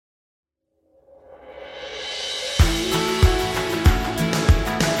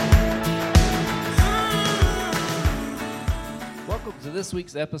this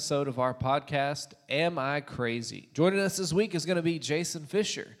week's episode of our podcast, Am I Crazy? Joining us this week is going to be Jason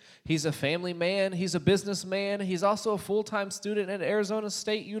Fisher. He's a family man, he's a businessman, he's also a full-time student at Arizona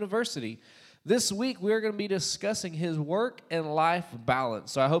State University. This week, we're going to be discussing his work and life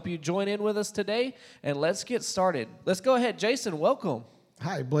balance. So I hope you join in with us today, and let's get started. Let's go ahead. Jason, welcome.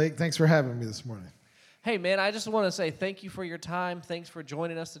 Hi, Blake. Thanks for having me this morning. Hey, man, I just want to say thank you for your time. Thanks for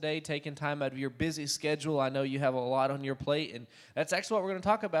joining us today, taking time out of your busy schedule. I know you have a lot on your plate, and that's actually what we're going to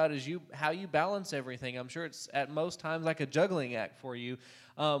talk about is how you balance everything. I'm sure it's at most times like a juggling act for you.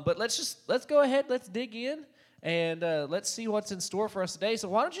 But let's go ahead, let's dig in, and let's see what's in store for us today. So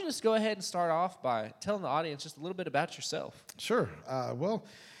why don't you just go ahead and start off by telling the audience just a little bit about yourself. Sure.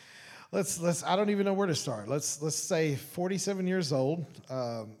 Let's. I don't even know where to start. Let's say 47 years old.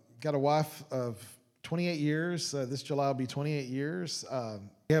 Got a wife of 28 years. This July will be 28 years.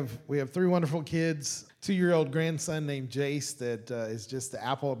 We have three wonderful kids. 2-year-old grandson named Jace that is just the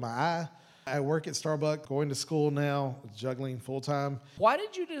apple of my eye. I work at Starbucks, going to school now, juggling full time. Why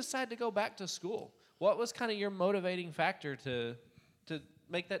did you decide to go back to school? What was kind of your motivating factor to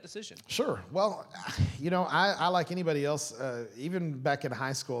make that decision? Sure. Well, I like anybody else, even back in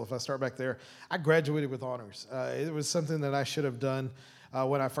high school, if I start back there, I graduated with honors. It was something that I should have done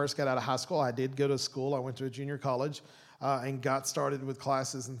when I first got out of high school. I did go to school. I went to a junior college and got started with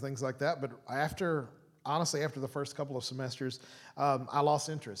classes and things like that. But after the first couple of semesters, I lost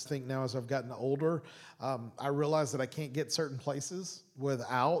interest. I think now as I've gotten older, I realize that I can't get certain places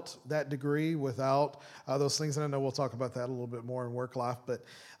without that degree, without those things. And I know we'll talk about that a little bit more in work life. But,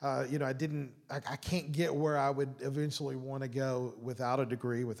 I can't get where I would eventually want to go without a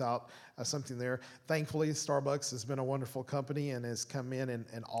degree, without something there. Thankfully, Starbucks has been a wonderful company and has come in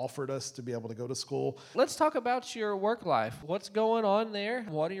and offered us to be able to go to school. Let's talk about your work life. What's going on there?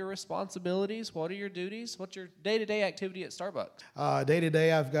 What are your responsibilities? What are your duties? What's your day-to-day activity at Starbucks?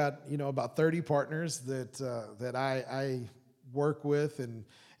 Day-to-day, I've got, about 30 partners that I work with and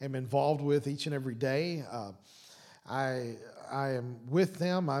am involved with each and every day. I am with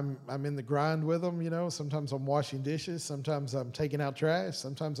them. I'm in the grind with them. Sometimes I'm washing dishes. Sometimes I'm taking out trash.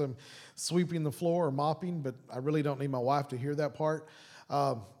 Sometimes I'm sweeping the floor or mopping. But I really don't need my wife to hear that part.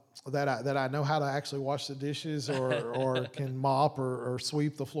 That I know how to actually wash the dishes or can mop or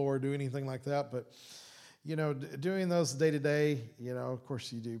sweep the floor or do anything like that. But doing those day to day, of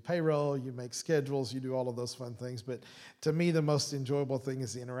course you do payroll, you make schedules, you do all of those fun things. But to me, the most enjoyable thing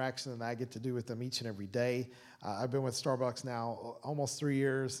is the interaction that I get to do with them each and every day. I've been with Starbucks now almost 3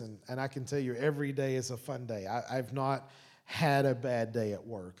 years, and I can tell you every day is a fun day. I've not had a bad day at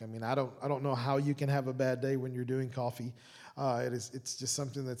work. I mean, I don't know how you can have a bad day when you're doing coffee. It's just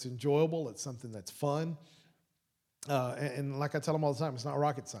something that's enjoyable. It's something that's fun. And like I tell them all the time, it's not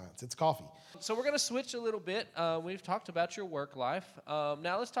rocket science. It's coffee. So we're going to switch a little bit. We've talked about your work life.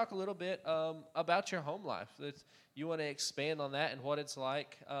 Now let's talk a little bit about your home life. You want to expand on that and what it's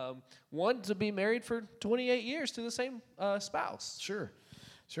like. One, to be married for 28 years to the same spouse. Sure.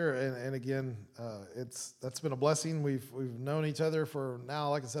 And again, that's been a blessing. We've known each other for now,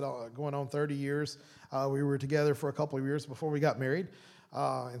 like I said, going on 30 years. We were together for a couple of years before we got married.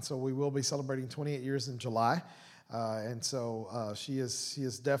 And so we will be celebrating 28 years in July. And so she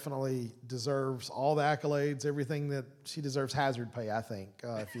is definitely deserves all the accolades, everything that she deserves. Hazard pay, I think.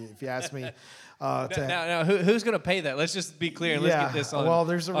 If you ask me. Now, who's going to pay that? Let's just be clear and let's get this on,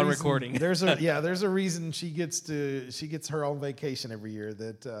 there's a on reason, recording. There's a reason she gets her own vacation every year.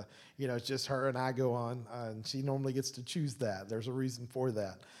 That it's just her and I go on, and she normally gets to choose that. There's a reason for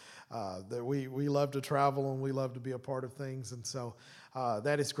that. That we love to travel and we love to be a part of things, and so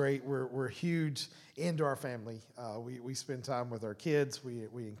that is great. We're huge into our family. We spend time with our kids.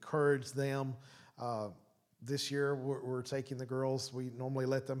 We encourage them. This year we're taking the girls. We normally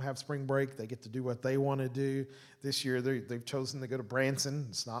let them have spring break. They get to do what they want to do. This year they've chosen to go to Branson.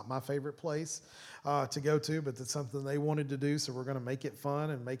 It's not my favorite place to go to, but it's something they wanted to do. So we're going to make it fun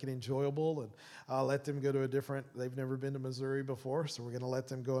and make it enjoyable and let them go to they've never been to Missouri before, so we're going to let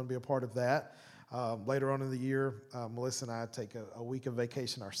them go and be a part of that. Later on in the year, Melissa and I take a week of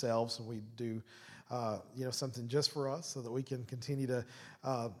vacation ourselves, and we do something just for us so that we can continue to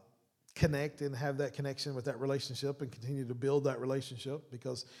connect and have that connection with that relationship and continue to build that relationship,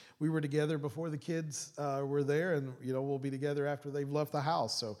 because we were together before the kids were there, and we'll be together after they've left the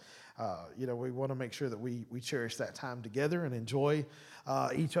house. So we want to make sure that we cherish that time together and enjoy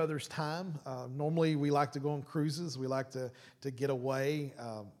each other's time. Normally we like to go on cruises. We like to get away.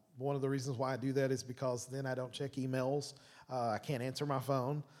 One of the reasons why I do that is because then I don't check emails. I can't answer my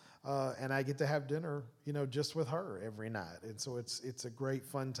phone. And I get to have dinner, just with her every night. And so it's a great,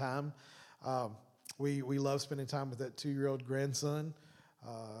 fun time. We love spending time with that 2-year-old grandson.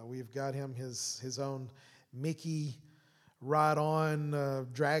 We've got him his own Mickey ride-on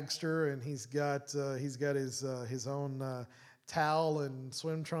dragster, and he's got his own towel and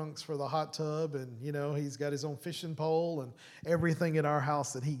swim trunks for the hot tub, and he's got his own fishing pole and everything at our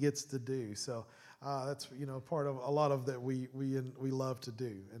house that he gets to do. So that's part of a lot of that we love to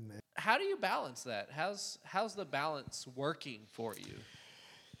do. And how do you balance that? How's the balance working for you?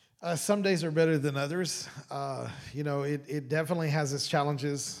 Some days are better than others. It definitely has its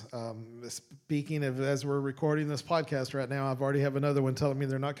challenges. Speaking of, as we're recording this podcast right now, I've already have another one telling me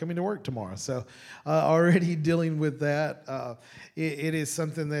they're not coming to work tomorrow. So already dealing with that. It is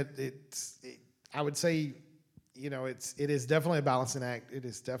something that I would say, it is definitely a balancing act. It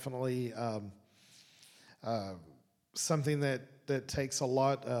is definitely something that takes a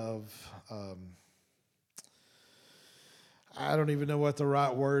lot of, I don't even know what the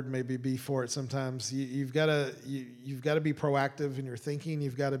right word maybe be for it. Sometimes you've got to be proactive in your thinking.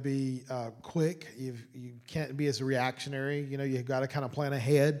 You've got to be quick. You can't be as reactionary. You've got to kind of plan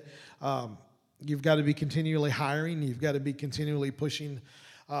ahead. You've got to be continually hiring. You've got to be continually pushing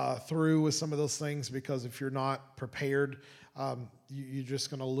through with some of those things, because if you're not prepared, you're just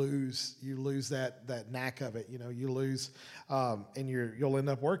going to lose. You lose that knack of it. You lose, and you'll end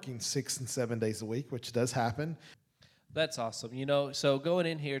up working 6 and 7 days a week, which does happen. That's awesome. So going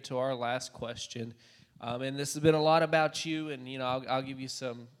in here to our last question, and this has been a lot about you, and I'll give you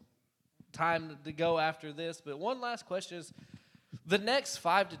some time to go after this. But one last question is, the next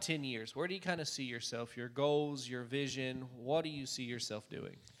 5 to 10 years, where do you kind of see yourself? Your goals, your vision. What do you see yourself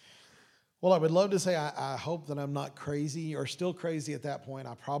doing? Well, I would love to say I hope that I'm not crazy or still crazy at that point.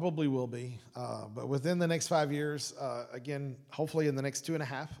 I probably will be. But within the next 5 years, again, hopefully in the next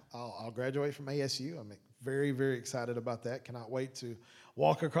 2.5, I'll graduate from ASU. I'm very, very excited about that. Cannot wait to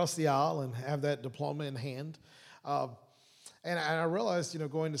walk across the aisle and have that diploma in hand. And I realized,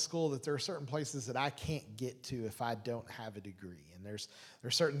 going to school, that there are certain places that I can't get to if I don't have a degree. And there's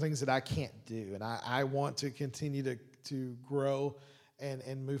certain things that I can't do. And I want to continue to grow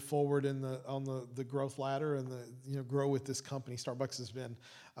and move forward on the growth ladder, and grow with this company. Starbucks has been,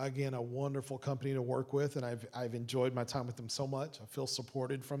 again, a wonderful company to work with, and I've enjoyed my time with them so much. I feel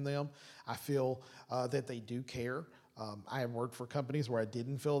supported from them. I feel that they do care. I have worked for companies where I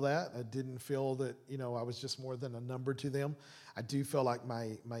didn't feel that. I didn't feel that I was just more than a number to them. I do feel like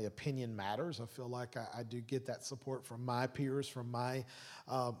my opinion matters. I feel like I do get that support from my peers, from my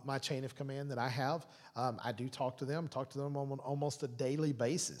chain of command that I have. I do talk to them on almost a daily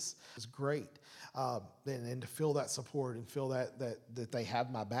basis. It's great. And to feel that support and feel that they have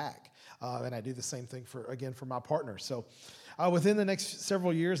my back. And I do the same thing for my partners. So within the next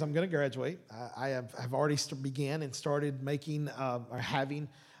several years, I'm going to graduate. I have already began and started making or having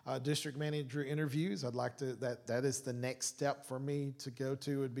district manager interviews. I'd like to, that is the next step for me to go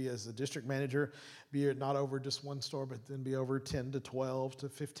to, would be as a district manager, be it not over just one store, but then be over 10 to 12 to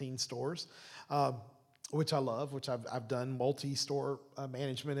 15 stores, which I love, which I've done multi-store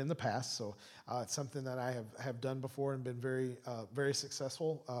management in the past. So it's something that I have done before and been very, very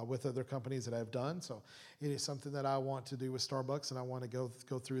successful with other companies that I've done. So it is something that I want to do with Starbucks, and I want to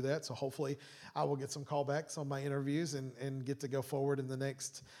go through that. So hopefully I will get some callbacks on my interviews and get to go forward in the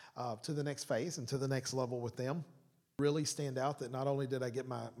next, to the next phase and to the next level with them. Really stand out that not only did I get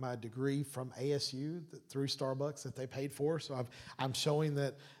my degree from ASU through Starbucks that they paid for, so I'm showing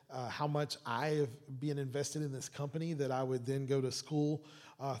that how much I have been invested in this company, that I would then go to school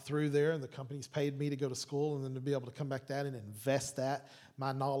through there, and the company's paid me to go to school, and then to be able to come back that and invest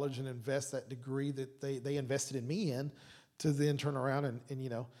my knowledge and invest that degree that they invested in me in, to then turn around and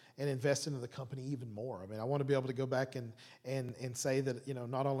invest into the company even more. I mean, I want to be able to go back and say that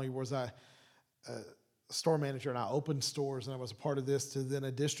not only was I store manager and I opened stores and I was a part of this, to then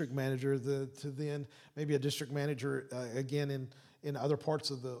a district manager, to then maybe a district manager again in other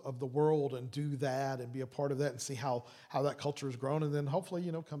parts of the world, and do that and be a part of that and see how that culture has grown, and then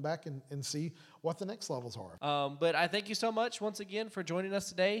hopefully come back and see what the next levels are. But I thank you so much once again for joining us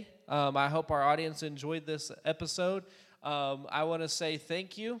today. I hope our audience enjoyed this episode. I want to say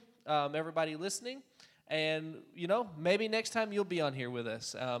thank you, everybody listening. And, maybe next time you'll be on here with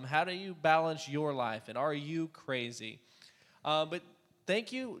us. How do you balance your life? And are you crazy? But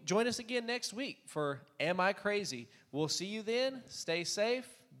thank you. Join us again next week for Am I Crazy? We'll see you then. Stay safe.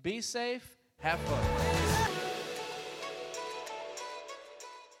 Be safe. Have fun.